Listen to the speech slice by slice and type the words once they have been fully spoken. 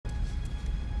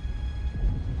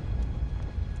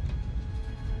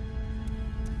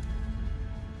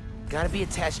Gotta be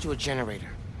attached to a generator.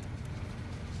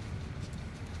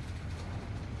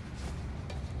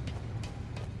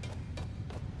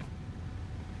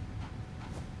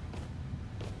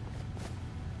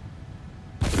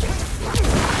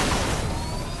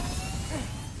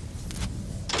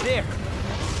 There!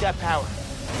 Got power.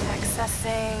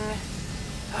 Accessing...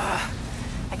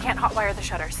 I can't hotwire the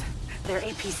shutters. There are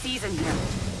APCs in here.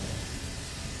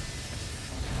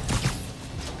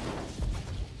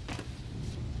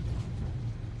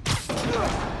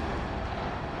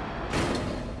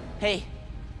 Hey,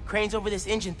 crane's over this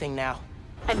engine thing now.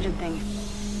 Engine thing.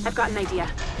 I've got an idea.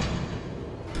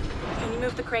 Can you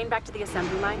move the crane back to the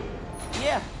assembly line?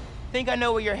 Yeah, think I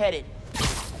know where you're headed.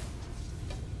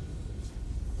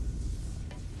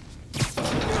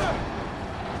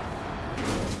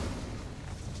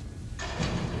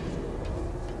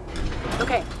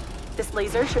 Okay, this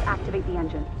laser should activate the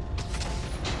engine.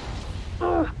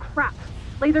 Ugh, crap.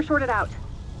 Laser shorted out.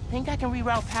 Think I can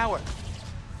reroute power.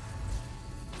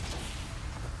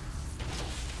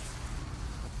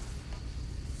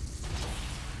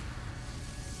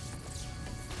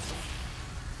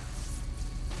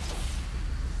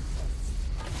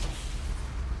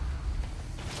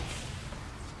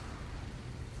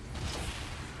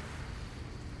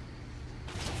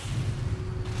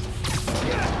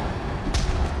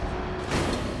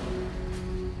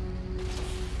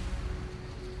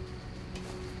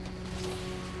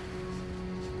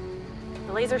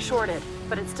 The laser shorted,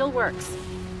 but it still works.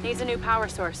 Needs a new power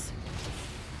source.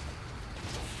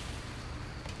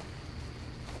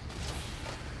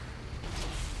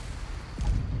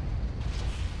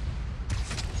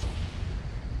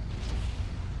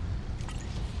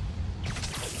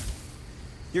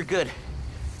 You're good.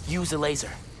 Use a laser.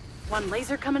 One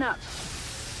laser coming up.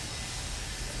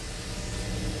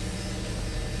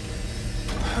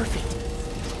 Perfect.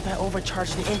 If I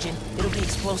overcharge the engine, it'll be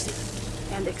explosive.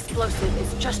 And explosive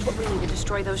is just what we need to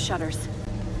destroy those shutters.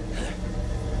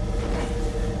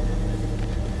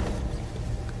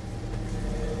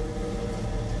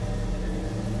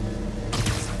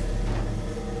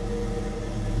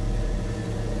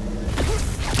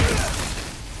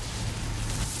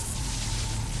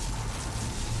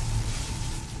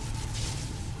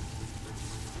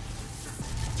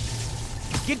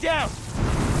 Get down!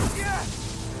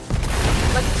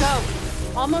 Let's go.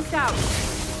 Almost out.